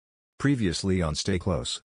Previously on Stay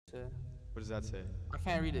Close. What What does that say? I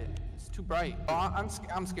can't read it. It's too bright. Oh, I'm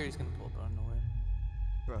scared he's gonna pull up out of nowhere.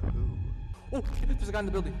 Bro, who? Oh, there's a guy in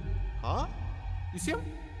the building. Huh? You see him?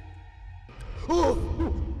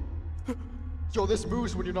 Oh! Yo, this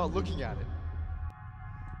moves when you're not looking at it.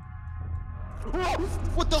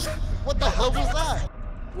 What the hell was that?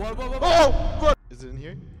 Whoa. Oh! Bro. Is it in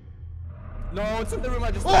here? No, it's in the room I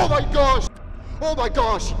just. Oh my gosh! Oh my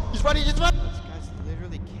gosh! He's running! This guy's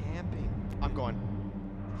literally camping. I'm going.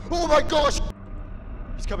 Oh my gosh!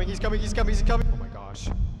 He's coming! Oh my gosh!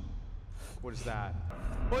 What is that?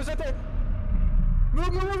 What is that there?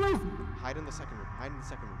 Move! Hide in the second room. Hide in the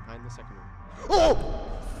second room. Oh!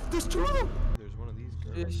 There's two of them. There's one of these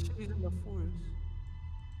girls. Yeah, she's in the forest.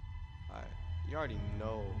 You already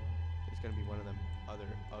know there's gonna be one of them other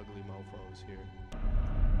ugly mofos here.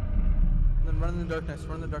 Then run in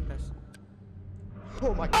the darkness.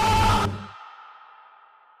 Oh my god!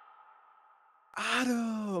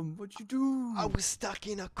 Adam, what'd you do? I was stuck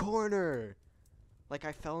in a corner! Like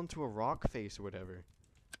I fell into a rock face or whatever.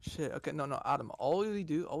 Shit. Okay, no, Adam. All we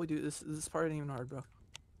do. This part ain't even hard, bro.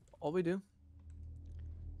 All we do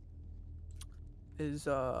is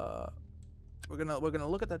we're gonna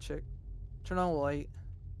look at that chick, turn on the light,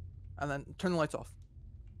 and then turn the lights off.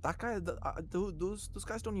 That guy, those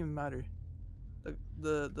guys don't even matter.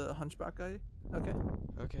 The hunchback guy. Okay.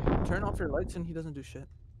 Okay. Turn off your lights and he doesn't do shit.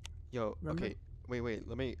 Yo, Remember? okay. Wait,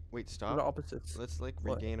 We're stop. the opposites. Let's like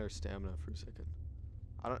What? regain our stamina for a second.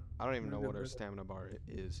 I don't even know what our stamina bar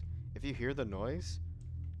is. If you hear the noise,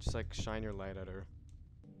 just like shine your light at her.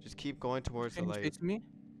 Just keep going towards the Can you light. chase me?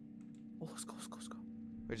 Oh, let's go.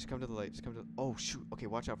 Wait, just come to the light. Oh shoot. Okay,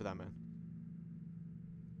 watch out for that man.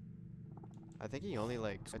 I think he only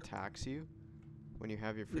like attacks you when you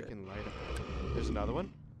have your freaking light up. There's another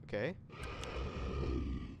one. Okay.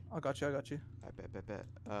 I got you. I bet.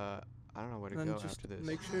 I don't know where to Then go just after this.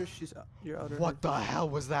 make sure you're out. What the hell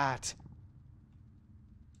was that?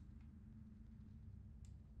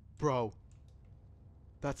 Bro.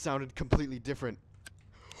 That sounded completely different.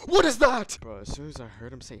 What is that? Bro, as soon as I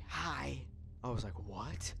heard him say hi, I was like,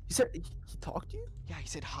 what? He said he talked to you? Yeah, he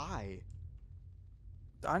said hi.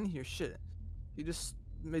 I didn't hear shit. He just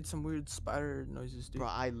made some weird spider noises, dude. Bro,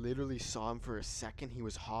 I literally saw him for a second. He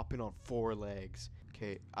was hopping on 4 legs.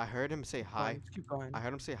 Okay, I heard him say hi. Just keep going. I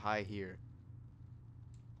heard him say hi here.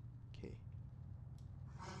 Okay.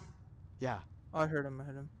 Yeah. I heard him.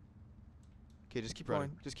 Okay, just keep Going.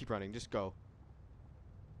 running. Just keep running. Just go.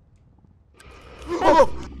 Oh!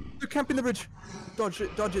 They're camping the bridge. Dodge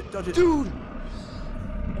it. Dude!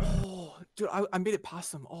 Oh, dude, I made it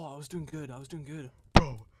past them. Oh, I was doing good.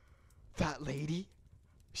 Bro, that lady,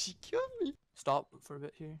 she killed me. Stop for a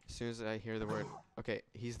bit here. As soon as I hear the word, okay,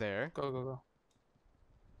 he's there. Go.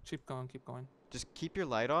 Keep going. Just keep your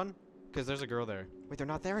light on, because there's a girl there. Wait, they're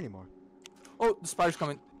not there anymore. Oh, the spider's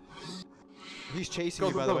coming. He's chasing Go,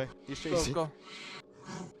 you, go, by go. the way. He's chasing. Go.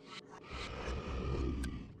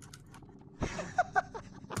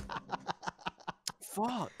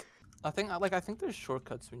 Fuck. I think there's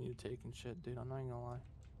shortcuts we need to take and shit, dude. I'm not even gonna lie.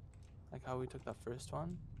 Like how we took that first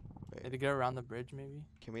one. Wait, Maybe get around the bridge, maybe.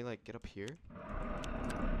 can we, like, get up here?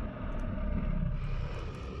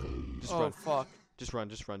 Just Oh run. fuck. Just run.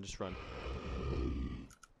 It's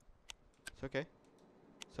okay.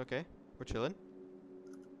 We're chilling.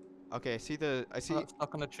 Okay, I see.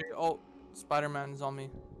 Stuck on the tree. Oh, Spider-Man's on me.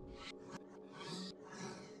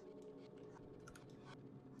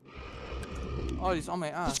 Oh, he's on my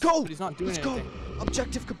ass. Let's go! But he's not doing Let's go! anything.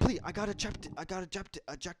 Objective complete. I got objective.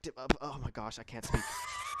 Oh my gosh, I can't speak.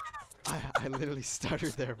 I literally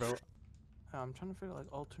stuttered there, bro. I'm trying to figure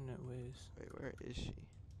like alternate ways. Wait, where is she?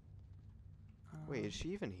 Wait, is she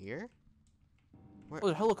even here? Where? Oh,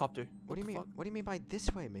 the helicopter. What do you mean? fuck? What do you mean by this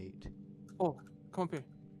way, mate? Oh, come up here.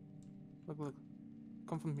 Look.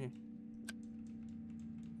 Come from here.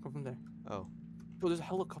 Come from there. Oh, Oh, there's a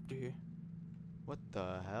helicopter here. what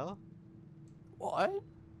the hell? What?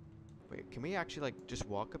 Wait, can we actually like just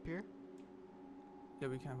walk up here? Yeah,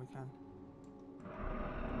 we can.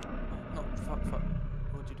 No, fuck.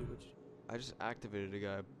 What'd you do? I just activated a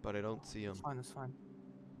guy, but I don't see him. It's fine.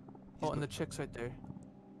 Oh, and the chick's right there.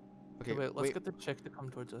 Okay, Wait, let's get the chick to come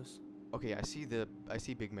towards us. Okay, I see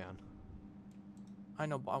big man. I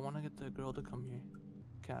know, but I want to get the girl to come here.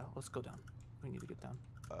 Okay, let's go down. We need to get down.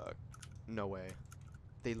 No way.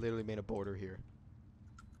 They literally made a border here.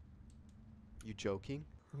 You joking?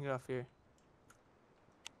 We can get off here.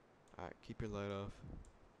 Alright, keep your light off.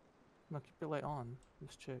 No, keep your light on.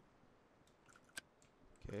 This chick.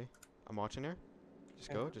 Okay, I'm watching her.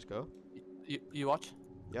 Just Okay. go. You watch?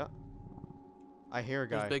 Yeah. I hear a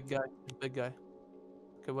guy. Big guy.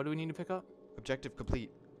 Okay, what do we need to pick up? Objective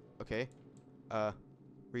complete. Okay.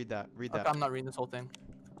 Read that. Read Okay, that. I'm not reading this whole thing.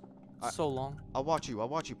 It's so long. I'll watch you. I'll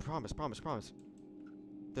watch you. Promise. Promise. Promise.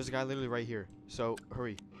 There's a guy literally right here. So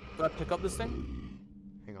hurry. Do I pick up this thing?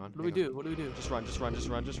 Hang on. What do we do? What do we do? Just run. Just run. Just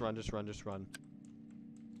run. Just run. Just run. Just run.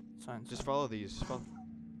 Signs. Just follow these. Just follow.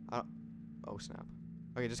 Oh snap.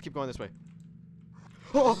 Okay, just keep going this way.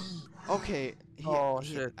 Oh. Okay. He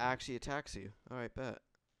Shit. actually attacks you. All right, bet.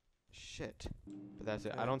 Shit. But that's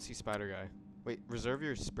it. I Okay. don't see spider guy. Wait. Reserve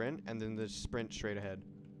your sprint and then the sprint straight ahead.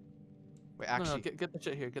 Wait. No, Actually, get the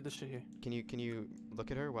shit here. Get the shit here. can you look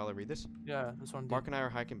at her while I read this? Yeah, this one. Mark and I are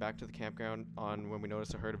hiking back to the campground when we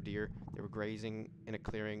noticed a herd of deer. They were grazing in a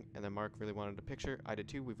clearing, and then Mark really wanted a picture. I did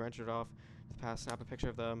too. We ventured off to the path, snap a picture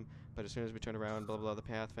of them, but as soon as we turned around, blah, blah, blah, the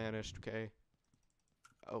path vanished. Okay.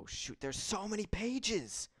 Oh, shoot. There's so many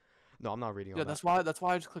pages. No, I'm not reading all Yeah, that. that's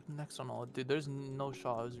why I just clicked next on all. Dude, there's no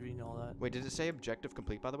shot I was reading all that. Wait, did it say objective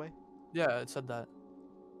complete, by the way? Yeah, it said that.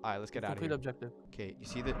 All right, let's get out of Complete here. objective. Okay, you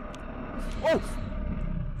see the... Oh!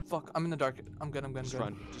 Fuck, I'm in the dark. I'm good, I'm good, Just I'm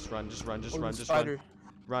run. good. Just run. Just run. Just Oh, run. the Just spider.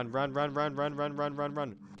 run. Run, run, run, run, run, run, run, run,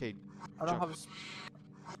 run. Okay, I don't jump. have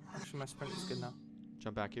a... Actually, my sprint is good now.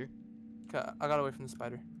 jump back here. Okay, I got away from the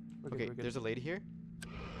spider. We're good, Okay, we're good. there's a lady here.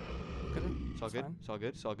 Good. It's all It's good. fine. It's all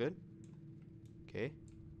good. It's all good. Okay.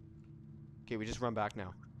 Okay, we just run back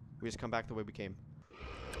now. We just come back the way we came.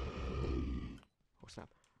 Oh snap.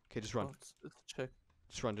 Okay, just run. Oh, it's a chick.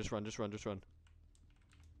 Just run. Just run. Just run. Just run.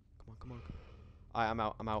 Come on. Come on. Alright, I'm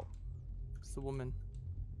out. I'm out. It's the woman.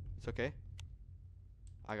 It's okay.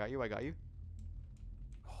 I got you. I got you.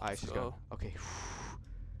 Alright, Let's she's go. gone. Okay.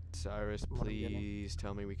 Cyrus, What am I getting? please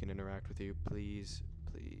tell me we can interact with you. Please.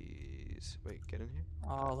 Please. Wait, get in here.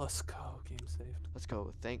 Oh, let's go. Game saved. Let's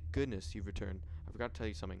go. Thank goodness you've returned. I forgot to tell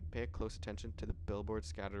you something. Pay close attention to the billboards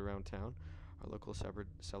scattered around town. Our local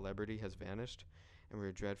celebrity has vanished, and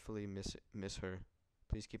we dreadfully miss her.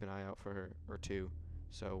 Please keep an eye out for her, or two.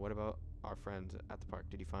 So, what about our friends at the park?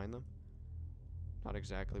 Did you find them? Not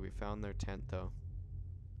exactly. We found their tent, though.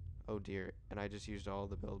 Oh dear. And I just used all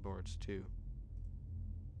the billboards, too.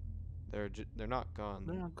 They're not gone.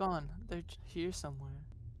 They're not gone. They're here somewhere.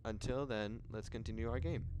 Until then, let's continue our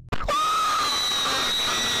game.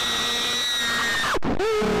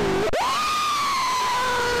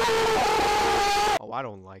 Oh, I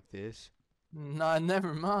don't like this. Nah,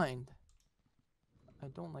 never mind. I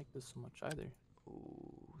don't like this so much either.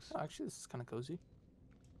 Ooh, Oh, actually, this is kind of cozy.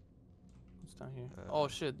 What's down here? Uh, Oh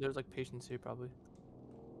shit, there's like patients here probably.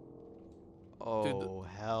 oh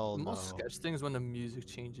hell The no. most sketch thing is when the music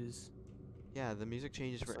changes. Yeah, the music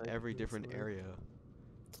changes It's for like every this different way. area.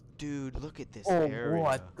 Dude, look at this Oh, area.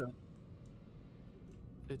 what the?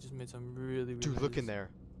 It just made some really weird Dude, look in noises. there.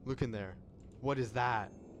 Look in there. What is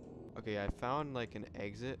that? Okay, I found like an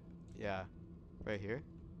exit. Yeah, right here.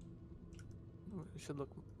 We should look.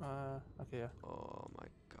 Okay, yeah. Oh my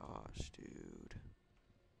gosh, dude.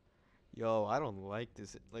 Yo, I don't like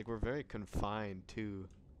this. Like, we're very confined too.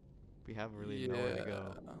 We haven't really nowhere to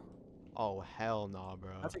go. Yeah. Oh hell nah,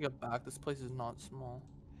 bro. I take it back. This place is not small.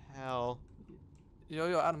 Hell.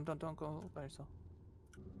 Yo, Adam, don't go by yourself.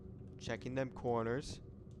 Checking them corners.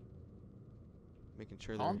 Making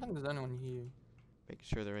sure I there, don't think there's anyone here. making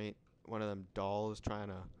sure there ain't one of them dolls trying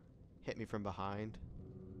to hit me from behind.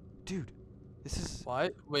 Dude, this is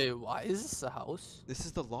Why? Wait, why is this a house? this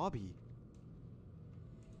is the lobby.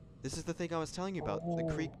 This is the thing I was telling you about, the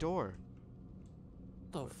creek Oh. door.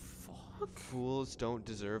 The fuck? Fools don't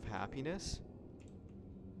deserve happiness.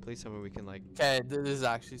 Please tell me we can like Okay, this is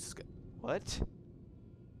actually what?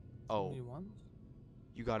 Oh, only one.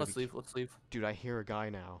 you gotta Let's be leave. Let's leave. dude, I hear a guy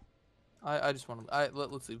now. I just want to.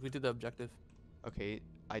 Let's leave. We did the objective. Okay,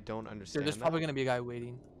 I don't Dude, understand there's that. probably gonna be a guy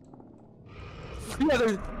waiting. Yeah,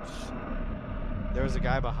 there's. There was a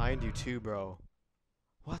guy behind you too, bro.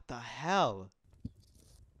 What the hell?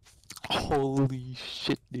 Holy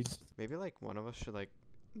shit, dude. Maybe like one of us should like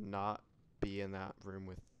not be in that room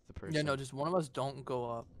with the person. Yeah, no, just one of us don't go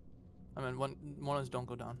up. I mean, one of us don't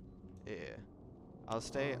go down. Yeah. I'll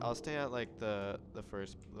stay at like the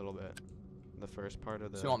first little bit. The first part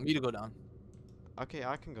of the So you want me to go down? Okay,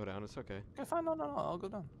 I can go down. It's okay. Okay, fine. No, I'll go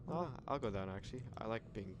down. I'll go down actually. I like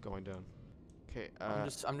going down. Okay, I'm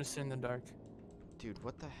just sitting in the dark. dude,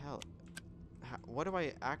 what the hell? What do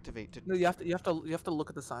I activate to No, you have to look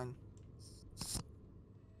at the sign.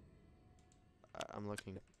 I'm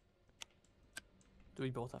looking. Do we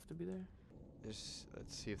both have to be there? Let's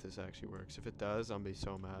see if this actually works. If it does, I'll be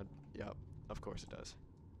so mad. Yep, of course it does.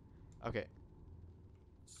 Okay.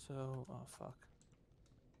 So, oh fuck.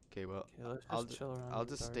 Okay, well, Okay, let's I'll just chill around. I'll in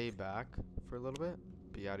the just dark. stay back for a little bit,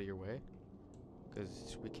 be out of your way,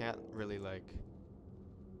 because we can't really like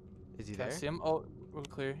he Can I there? see him? Oh, we're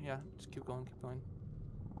clear. Yeah, just keep going, keep going.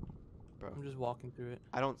 Bro. I'm just walking through it.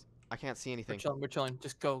 I can't see We're anything. chilling, we're chilling.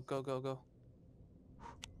 Just go, go, go, go.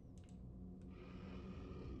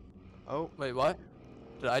 Oh, Wait, what?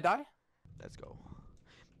 Did I die? let's go.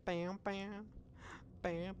 Bam, bam.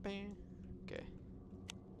 Bam, bam. Okay.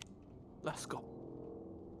 Let's go.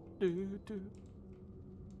 Do, do.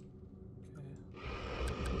 Okay.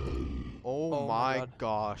 Oh, Oh my my God.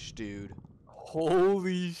 gosh, dude.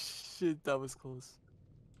 Holy shit, that was close.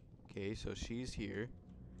 Okay, so she's here.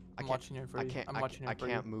 I'm watching her for I you. can't. I'm I, watching I her for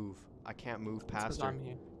can't you. move. I can't move It's past 'cause her. I'm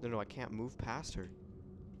here. No, I can't move past her.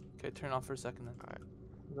 Okay, turn off for a second then. Alright.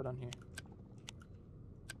 Go down here.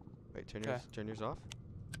 Wait, turn Okay. yours off.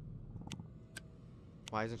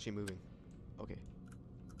 Why isn't she moving? Okay.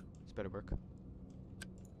 This better work.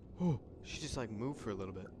 Oh, she just like moved for a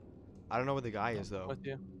little bit. I don't know where the guy is I'm though. with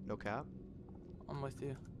you. No cap. I'm with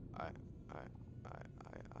you. I.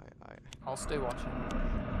 I'll stay watching.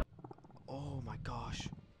 Oh my gosh.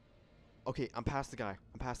 Okay, I'm past the guy.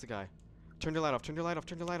 Turn your light off. Turn your light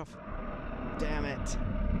off. Damn it.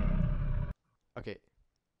 Okay,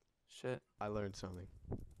 Shit. I learned something.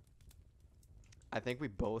 I think we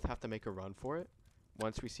both have to make a run for it.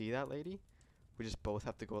 Once we see that lady, we just both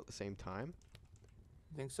have to go at the same time.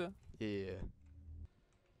 You think so? Yeah.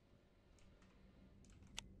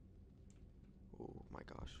 Oh my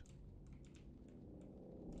gosh.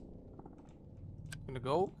 Gonna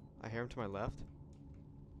go? I hear him to my left.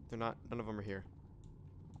 They're not. None of them are here.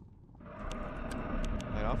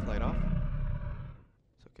 Light off.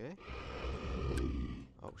 It's okay.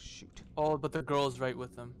 Oh shoot. Oh, but the girl's right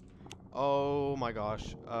with them. Oh my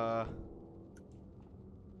gosh.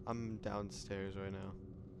 I'm downstairs right now.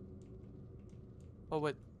 Oh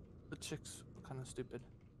wait, the chick's kind of stupid.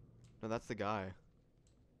 No, that's the guy.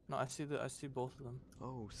 No, I see both of them.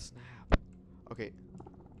 Oh snap. Okay.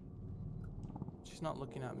 She's not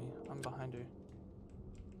looking at me. I'm behind her.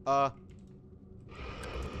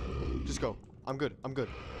 Just go. I'm good.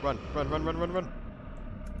 Run.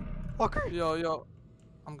 Walker. Yo.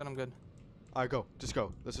 I'm good. Alright, go. Just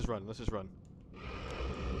go. Let's just run.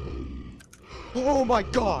 Oh my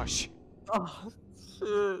gosh! Oh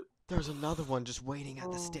shit. There's another one just waiting at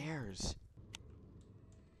the Oh. stairs.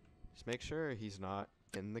 Just make sure he's not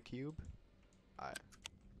in the cube.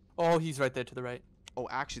 Oh, he's right there to the right. Oh,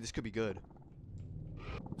 actually, this could be good.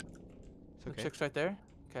 It's The okay. chick's right there.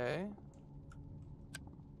 Okay.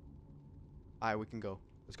 Alright, we can go.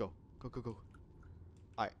 Let's go. Go.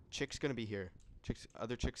 Alright, chick's gonna be here.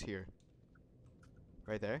 Other chick's here.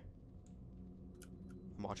 Right there.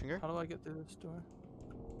 I'm watching her. How do I get through this door?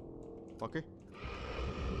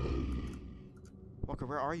 Walker,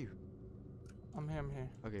 where are you? I'm here.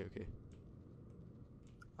 Okay.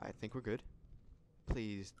 I think we're good.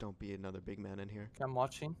 Please don't be another big man in here. Okay, I'm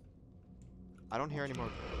watching. I don't hear any more.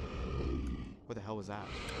 What the hell was that?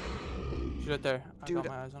 She's right there. I Dude, got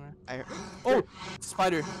my eyes on her. Oh,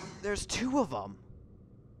 Spider. there's two of them.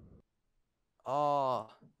 Oh.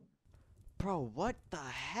 Bro, what the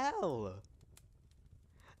hell?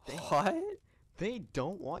 What? They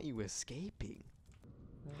don't want you escaping.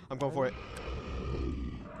 I'm going for it.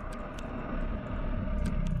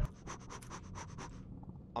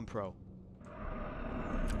 I'm pro.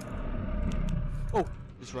 Oh.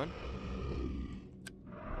 Just run.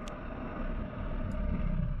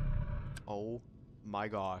 Oh my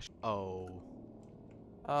gosh. Oh.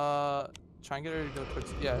 Try and get her to go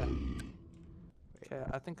towards. Yeah. Okay,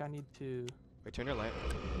 I think I need to. Wait, turn your light.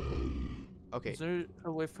 Okay. Is there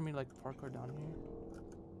a way for me to like parkour down here?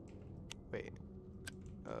 Wait.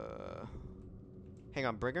 Hang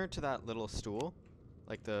on. Bring her to that little stool,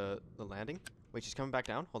 like the landing. Wait, she's coming back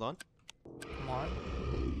down. Hold on. Come on.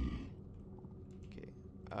 Okay.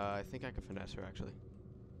 I think I can finesse her actually.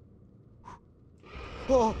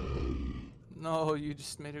 Oh. No, you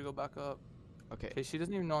just made her go back up. Okay. Okay, she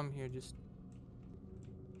doesn't even know I'm here. Just.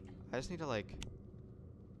 I just need to like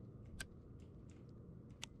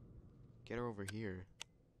get her over here.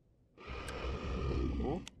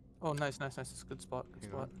 Oh. Oh, nice. It's a good spot.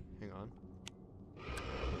 Hang on.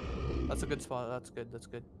 That's a good spot. That's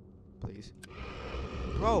good. Please.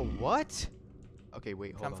 Bro, what? Okay, wait,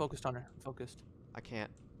 Okay, hold I'm on. focused on her. I'm focused. I can't.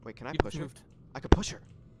 Wait, can I You push her? moved. I can push her.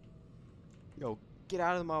 Yo, get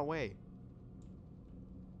out of my way.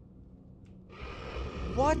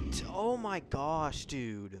 What? Oh my gosh,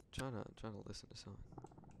 dude. Trying to listen to something.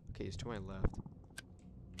 Okay, he's to my left.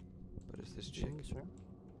 But is this chick? Jeez, right?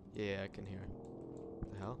 Yeah, I can hear.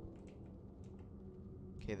 What the hell?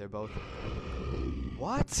 Okay, they're both.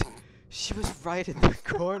 What? She was right in the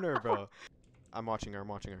corner, bro. I'm watching her.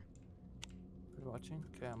 You're watching?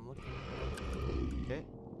 Okay, I'm looking. Okay.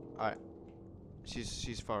 Alright.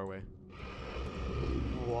 She's far away.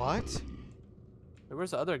 What? Hey,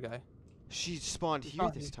 where's the other guy? She spawned He's here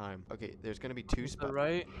not this here. time. Okay, there's gonna be 2 To the spiders.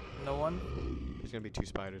 right, no one. There's gonna be 2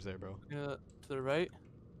 spiders there, bro. To the right.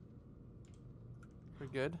 We're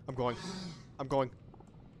good. I'm going. I'm going.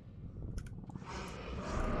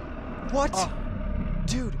 What? Oh.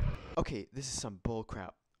 Dude. Okay, this is some bull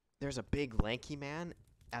crap. There's a big lanky man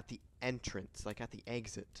at the entrance, like at the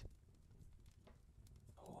exit.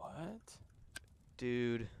 What?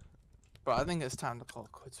 Dude, Bro, I think it's time to call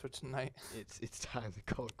it quits for tonight. it's time to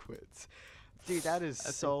call quits. Dude, that is I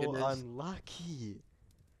think so it is. unlucky.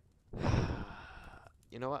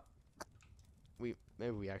 You know what?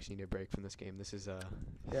 Maybe we actually need a break from this game. This is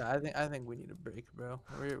Yeah, I think we need a break, bro.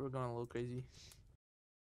 We're going a little crazy.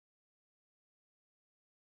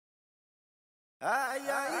 Ay,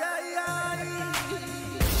 ay, ay,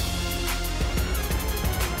 ay.